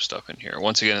ton of stuff in here.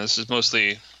 Once again, this is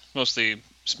mostly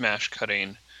smash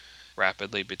cutting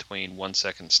rapidly between 1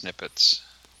 second snippets.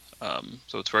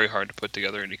 So it's very hard to put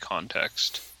together any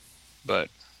context. But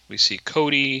we see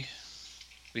Cody,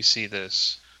 we see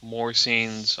this more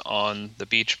scenes on the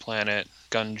beach planet,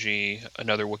 Gunji,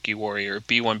 another Wookiee warrior,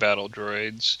 B1 battle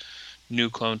droids, new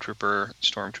clone trooper,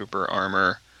 stormtrooper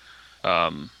armor,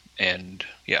 and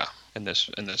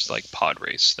this like pod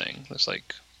race thing, this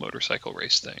like motorcycle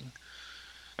race thing.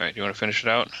 All right, do you want to finish it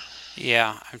out?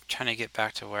 Yeah, I'm trying to get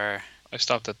back to where I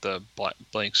stopped at the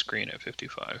blank screen at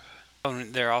 55. Oh,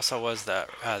 and there also was the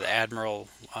Admiral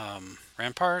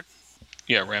Rampart.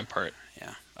 Yeah, Rampart.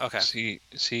 Yeah. Okay.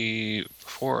 See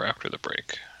before or after the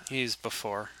break? He's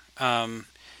before. All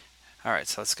right,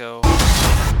 so let's go.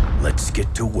 Let's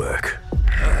get to work.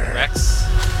 Rex.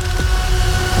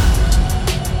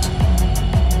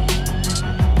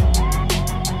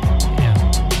 Yeah.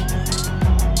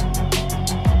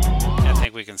 I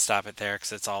think we can stop it there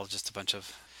because it's all just a bunch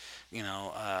of,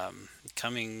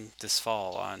 coming this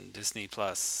fall on Disney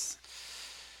Plus.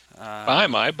 Buy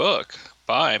my book.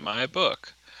 Buy my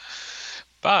book.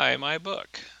 Buy my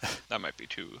book. That might be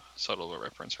too subtle a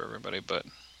reference for everybody, but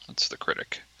it's The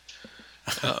Critic.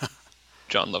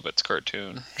 John Lovett's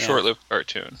cartoon. Yeah. Short-lived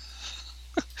cartoon.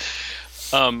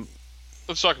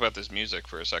 Let's talk about this music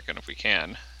for a second if we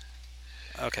can.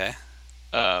 Okay.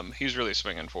 He's really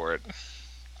swinging for it.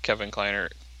 Kevin Kiner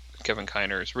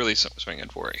is really swinging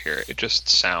for it here. It just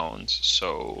sounds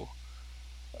so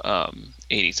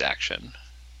 80s action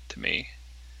to me.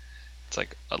 It's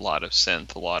like a lot of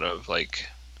synth, a lot of like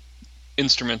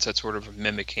instruments that sort of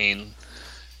mimicking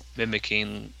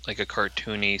like a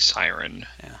cartoony siren.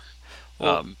 Yeah.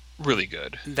 Well, really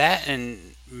good. That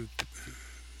and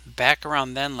back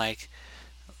around then,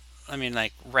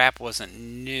 rap wasn't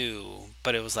new,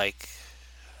 but it was like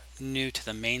new to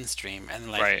the mainstream, and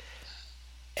like right.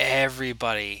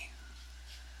 Everybody,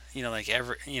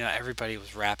 everybody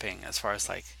was rapping as far as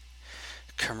like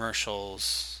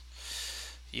commercials,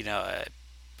 in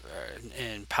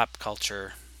pop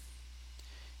culture.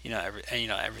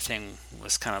 Everything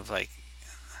was kind of like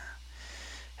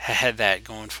had that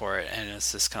going for it, and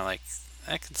it's just kind of like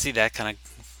I can see that kind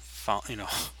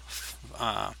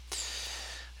of,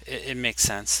 it makes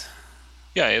sense.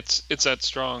 Yeah, it's that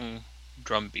strong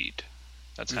drum beat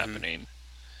that's happening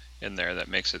in there that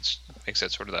makes it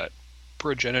sort of that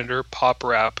progenitor pop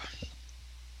rap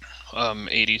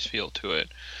 80s feel to it.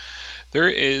 There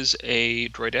is a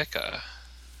droideka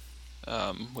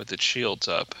with its shields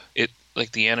up. It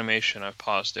like the animation, I've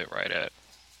paused it right at,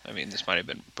 I mean, this might have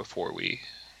been before the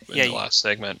last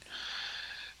segment,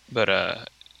 but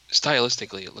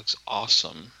stylistically it looks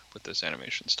awesome with this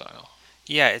animation style.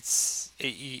 Yeah,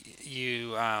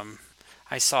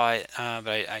 I saw it,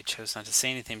 but I chose not to say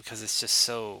anything because it's just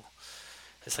so,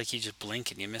 it's like you just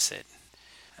blink and you miss it.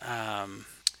 And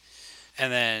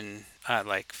then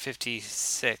like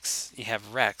 56, you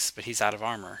have Rex, but he's out of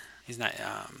armor. He's not.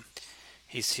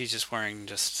 He's just wearing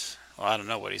I don't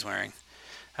know what he's wearing.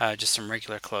 Just some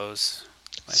regular clothes.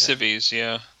 Like civvies,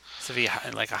 yeah. Civvy,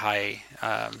 like a high,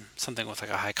 something with like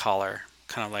a high collar,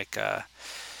 kind of like I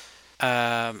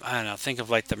don't know. Think of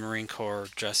like the Marine Corps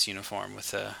dress uniform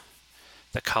with the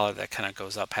collar that kind of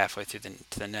goes up halfway through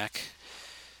to the neck.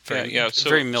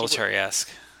 Very military-esque.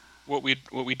 What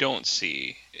we don't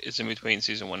see is in between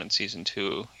season 1 and season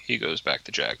 2, he goes back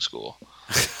to JAG school.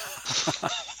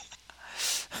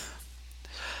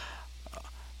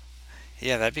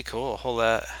 Yeah, that'd be cool. A whole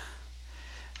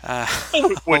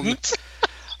wouldn't.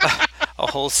 A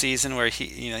whole season where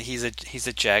he's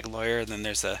a JAG lawyer, and then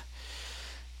there's a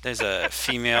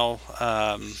female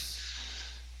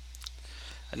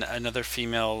another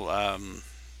female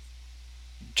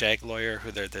JAG lawyer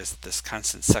who there's this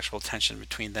constant sexual tension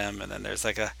between them, and then there's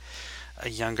like a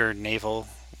younger naval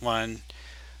one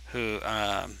who's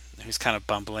kind of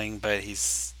bumbling, but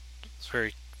he's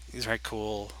very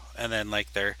cool. And then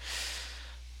like the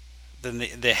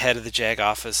head of the JAG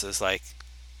office is like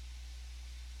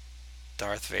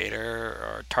Darth Vader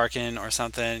or Tarkin or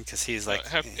something, because he's like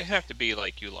It have to be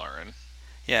like you, Lauren.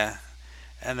 yeah.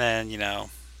 And then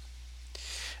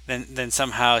then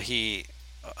somehow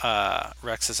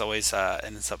Rex is always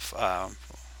ends up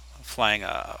flying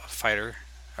a fighter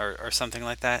or something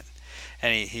like that,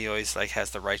 and he always like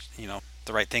has the right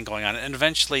thing going on. And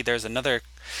eventually there's another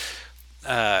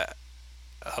a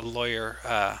lawyer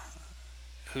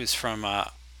who's from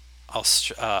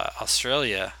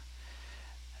Australia,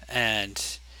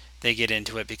 and they get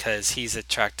into it because he's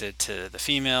attracted to the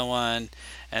female one,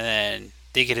 and then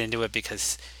they get into it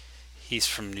because he's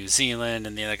from New Zealand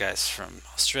and the other guy's from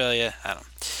Australia. I don't know.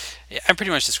 Yeah, I'm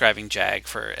pretty much describing JAG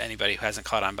for anybody who hasn't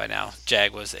caught on by now.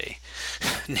 JAG was a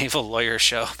naval lawyer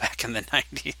show back in the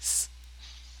 90s.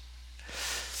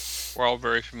 We're all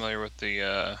very familiar with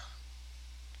the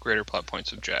greater plot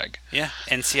points of JAG. Yeah,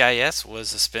 NCIS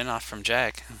was a spin-off from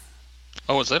JAG.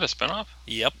 Oh, was that a spinoff?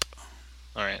 Yep.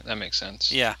 All right, that makes sense.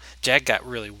 Yeah, JAG got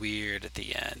really weird at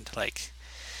the end, like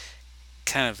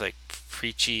kind of like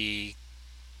preachy,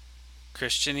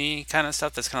 Christian-y kind of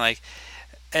stuff. That's kind of like,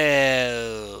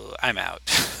 oh, I'm out.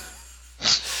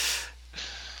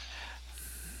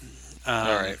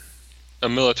 All right, a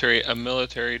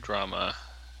military drama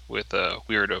with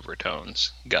weird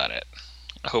overtones. Got it.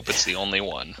 I hope it's the only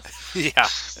one. Yeah.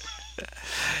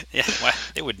 Yeah, well,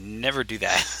 they would never do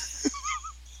that.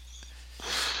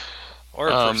 Or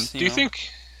do you think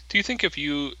if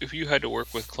you had to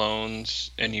work with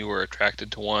clones and you were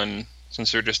attracted to one,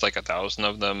 since there are just like 1,000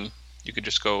 of them, you could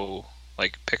just go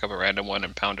like pick up a random one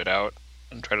and pound it out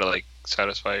and try to like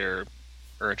satisfy your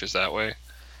urges that way?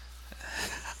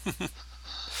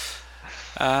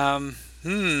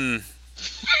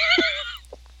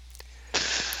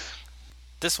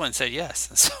 This one said yes,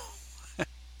 so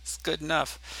it's good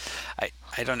enough.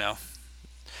 I don't know,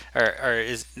 or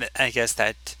is, I guess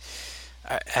that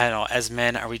I don't know. As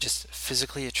men, are we just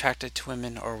physically attracted to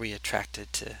women, or are we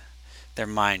attracted to their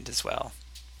mind as well?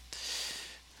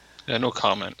 Yeah, no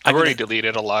comment. I've already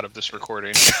deleted a lot of this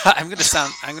recording. I'm gonna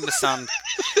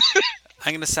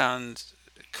sound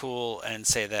cool and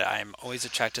say that I'm always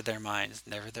attracted to their minds,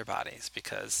 never their bodies,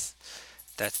 because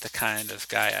that's the kind of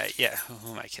guy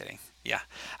who am I kidding? Yeah,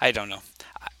 I don't know.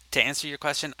 To answer your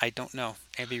question, I don't know.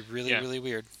 It'd be really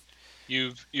weird.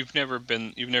 You've never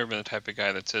been the type of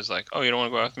guy that says like, oh, you don't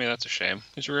want to go out with me? That's a shame.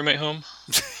 Is your roommate home?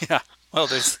 Yeah. Well,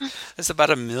 there's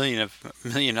about a million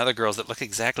other girls that look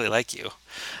exactly like you.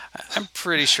 I'm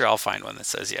pretty sure I'll find one that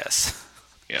says yes.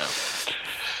 Yeah.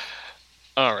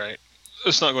 All right.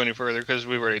 Let's not go any further because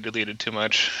we've already deleted too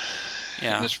much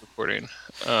in this recording.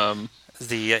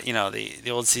 The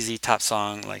old CZ Top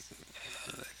song, like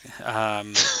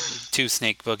Tube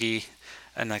Snake Boogie,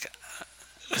 and like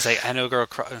it's like, I know a girl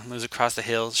moves across the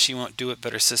hill. She won't do it,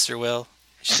 but her sister will.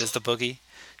 She does the boogie.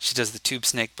 She does the Tube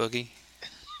Snake Boogie.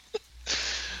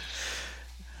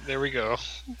 There we go.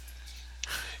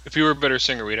 If you were a better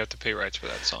singer, we'd have to pay rights for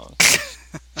that song.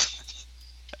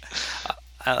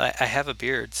 I have a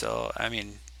beard, so I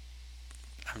mean,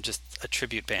 I'm just a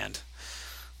tribute band.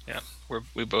 Yeah,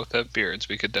 we both have beards.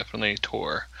 We could definitely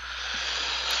tour.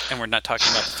 And we're not talking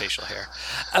about the facial hair.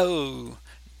 Oh,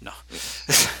 no.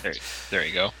 There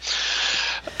you go.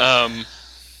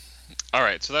 All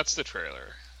right, so that's the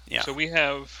trailer. Yeah. So we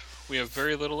have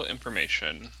very little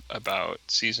information about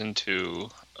season 2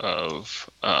 of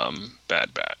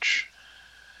Bad Batch.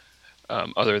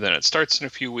 Other than it starts in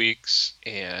a few weeks,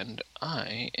 and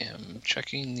I am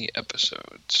checking the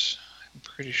episodes. I'm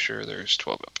pretty sure there's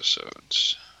 12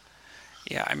 episodes.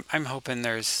 Yeah, I'm hoping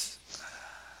there's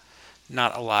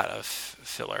not a lot of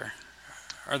filler.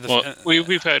 We're not going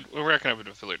to have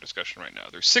a filler discussion right now.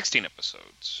 There's 16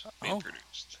 episodes being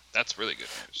produced. That's really good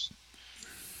news.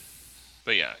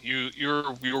 But yeah,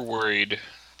 you're worried.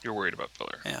 You're worried about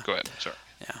filler. Yeah. Go ahead. Sorry.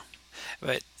 Yeah,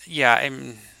 but yeah, I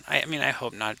mean, I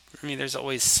hope not. I mean, there's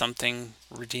always something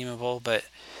redeemable, but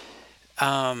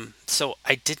so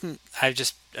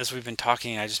as we've been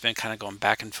talking, I've just been kind of going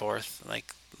back and forth,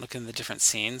 like looking at the different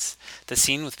scenes. The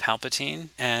scene with Palpatine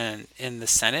and in the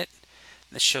Senate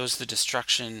that shows the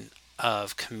destruction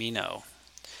of Kamino.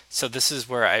 So this is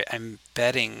where I'm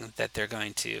betting that they're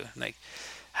going to like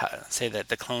say that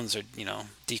the clones are,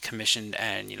 decommissioned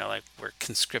and, like we're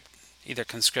either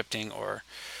conscripting or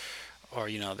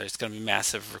there's going to be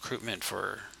massive recruitment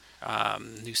for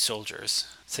new soldiers.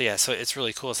 So yeah, so it's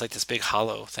really cool. It's like this big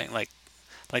hollow thing, like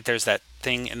Like there's that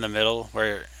thing in the middle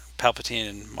where Palpatine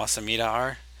and Mas Amedda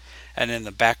are, and in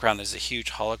the background there's a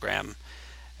huge hologram,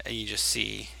 and you just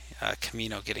see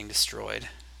Kamino getting destroyed.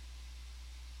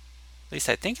 At least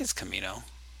I think it's Kamino.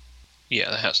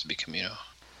 Yeah, that has to be Kamino.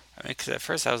 I mean, because at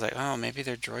first I was like, oh, maybe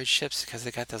they're droid ships because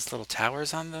they got those little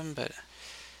towers on them, but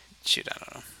shoot, I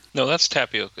don't know. No, that's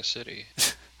Tapioca City.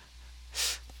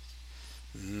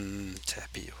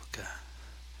 Tapioca.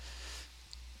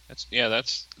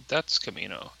 That's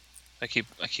Kamino. I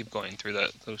keep going through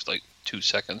those like 2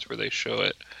 seconds where they show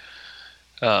it.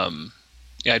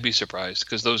 Yeah, I'd be surprised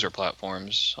because those are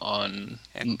platforms on.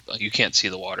 You can't see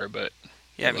the water, but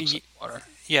yeah, it looks like water.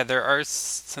 Yeah, there are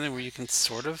something where you can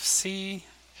sort of see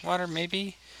water,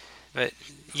 maybe. But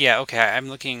yeah, okay. I'm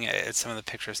looking at some of the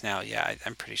pictures now. Yeah,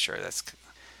 I'm pretty sure that's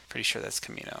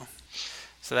Kamino.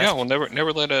 So that's, yeah, well,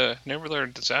 never let a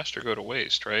disaster go to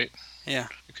waste, right? Yeah.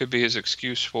 It could be his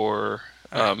excuse for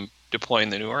deploying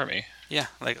the new army. Yeah,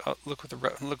 like look what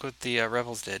the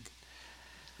rebels did.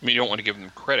 I mean, you don't want to give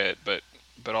them credit, but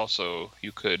also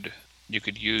you could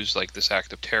use like this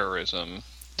act of terrorism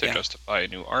to justify a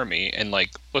new army, and like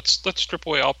let's strip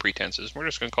away all pretenses. We're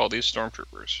just going to call these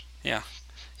stormtroopers. Yeah,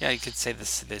 yeah, you could say the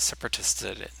separatists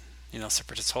did it.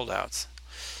 Separatist holdouts.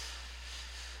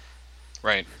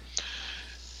 Right.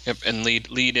 Yep, and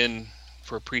lead in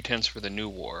for a pretense for the new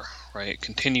war, right?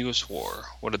 Continuous war.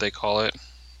 What do they call it?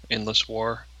 Endless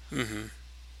war. Mm-hmm.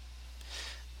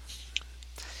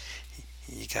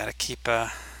 You gotta keep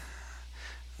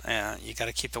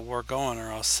keep the war going,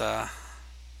 or else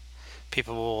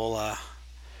people will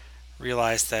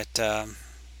realize that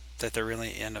they're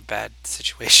really in a bad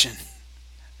situation,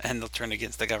 and they'll turn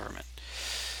against the government.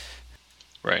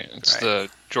 Right. It's the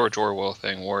George Orwell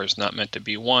thing. War is not meant to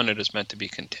be won; it is meant to be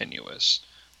continuous.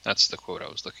 That's the quote I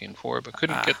was looking for, but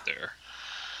couldn't get there.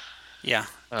 Yeah,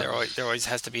 there always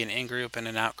has to be an in-group and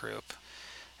an out-group,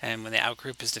 and when the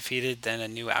out-group is defeated, then a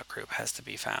new out-group has to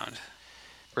be found.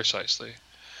 Precisely.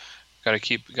 Got to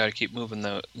keep moving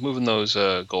those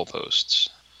goalposts,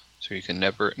 so you can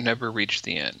never reach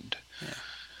the end. Yeah.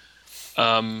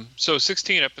 So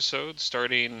 16 episodes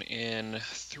starting in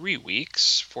 3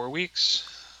 weeks, 4 weeks,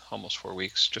 almost 4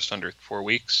 weeks, just under 4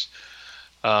 weeks.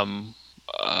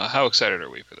 How excited are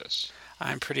we for this?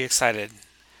 I'm pretty excited.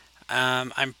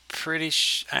 I'm pretty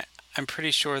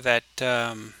sure that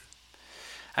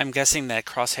I'm guessing that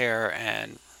Crosshair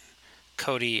and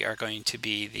Cody are going to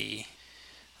be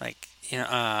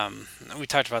we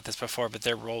talked about this before, but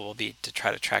their role will be to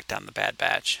try to track down the Bad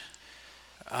Batch.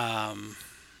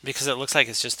 Because it looks like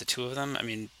it's just the two of them. I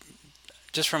mean,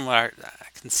 just from what I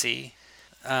can see,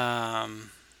 they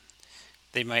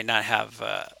might not have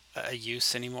a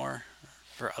use anymore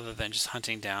for other than just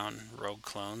hunting down rogue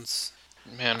clones.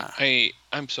 Man,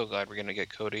 I'm so glad we're gonna get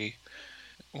Cody.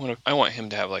 I want him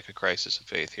to have like a crisis of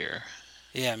faith here.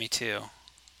 Yeah, me too.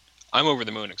 I'm over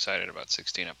the moon excited about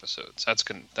 16 episodes.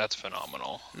 That's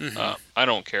phenomenal. Mm-hmm. I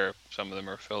don't care if some of them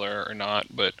are filler or not,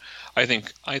 but I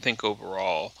think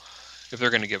overall, if they're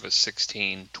going to give us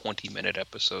 16 20-minute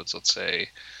episodes, let's say,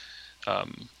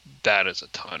 that is a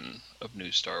ton of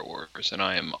new Star Wars, and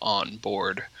I am on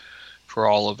board for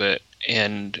all of it.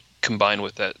 And combined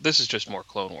with that, this is just more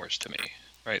Clone Wars to me,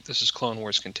 right? This is Clone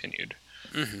Wars continued.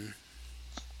 Mm-hmm.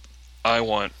 I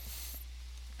want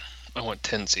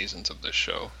 10 seasons of this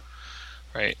show.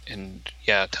 Right, and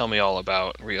yeah, tell me all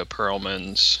about Rhea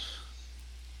Perlman's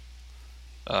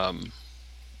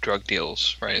drug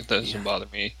deals, right? That doesn't bother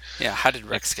me. Yeah, how did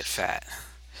Rex get fat?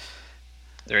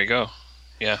 There you go.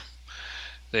 Yeah.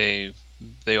 They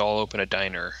all open a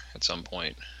diner at some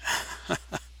point.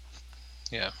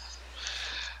 Yeah.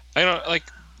 I don't like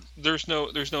there's no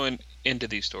end to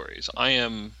these stories.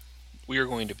 We are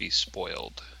going to be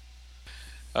spoiled.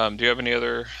 Do you have any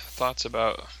other thoughts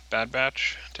about Bad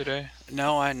Batch today?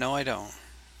 No, I don't.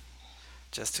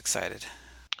 Just excited.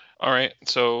 All right,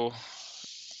 so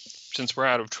since we're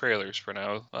out of trailers for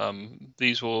now,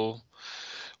 we'll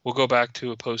go back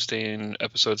to posting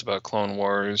episodes about Clone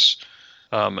Wars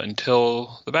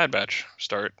until the Bad Batch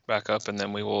start back up, and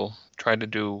then we will try to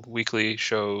do weekly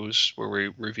shows where we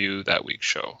review that week's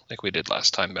show, like we did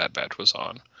last time Bad Batch was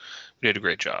on. We did a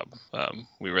great job.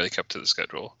 We really kept to the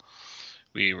schedule.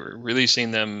 We were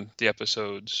releasing the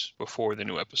episodes before the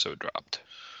new episode dropped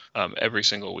every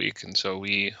single week. And so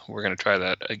we're going to try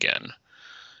that again.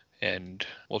 And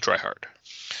we'll try hard.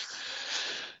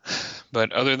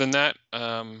 But other than that,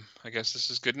 I guess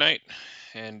this is good night.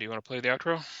 And do you want to play the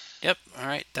outro? Yep. All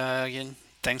right. Again,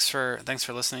 thanks for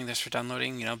listening. Thanks for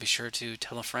downloading. Be sure to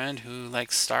tell a friend who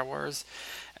likes Star Wars,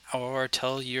 or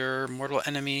tell your mortal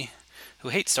enemy who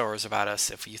hates Star Wars about us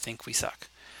if you think we suck.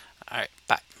 All right.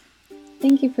 Bye.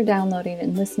 Thank you for downloading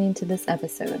and listening to this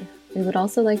episode. We would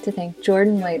also like to thank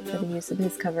Jordan White for the use of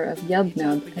his cover of Yub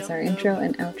Nub as our intro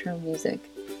and outro music.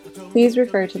 Please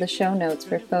refer to the show notes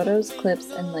for photos,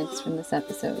 clips, and links from this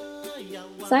episode.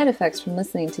 Side effects from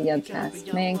listening to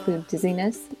Yubcast may include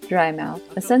dizziness, dry mouth,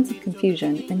 a sense of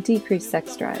confusion, and decreased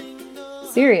sex drive.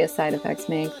 Serious side effects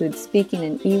may include speaking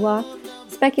in Ewok,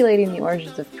 speculating the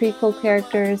origins of prequel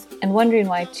characters, and wondering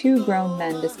why two grown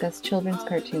men discuss children's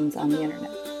cartoons on the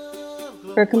internet.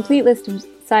 For a complete list of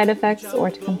side effects or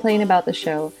to complain about the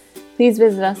show, please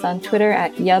visit us on Twitter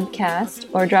at Yubcast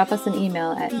or drop us an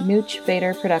email at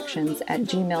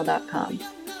noochvaderproductions@gmail.com.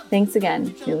 Thanks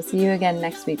again. We will see you again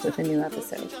next week with a new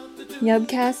episode.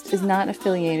 Yubcast is not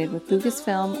affiliated with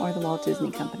Lucasfilm or the Walt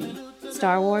Disney Company.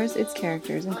 Star Wars, its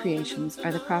characters, and creations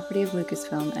are the property of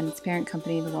Lucasfilm and its parent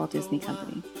company, the Walt Disney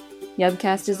Company.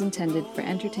 Yubcast is intended for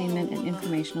entertainment and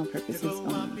informational purposes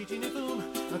only.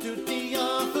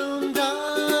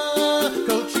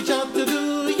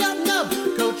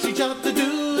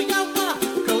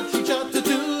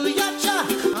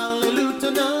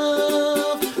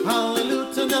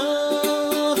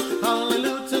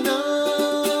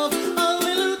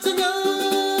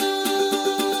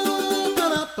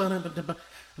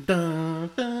 Dun,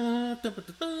 dun.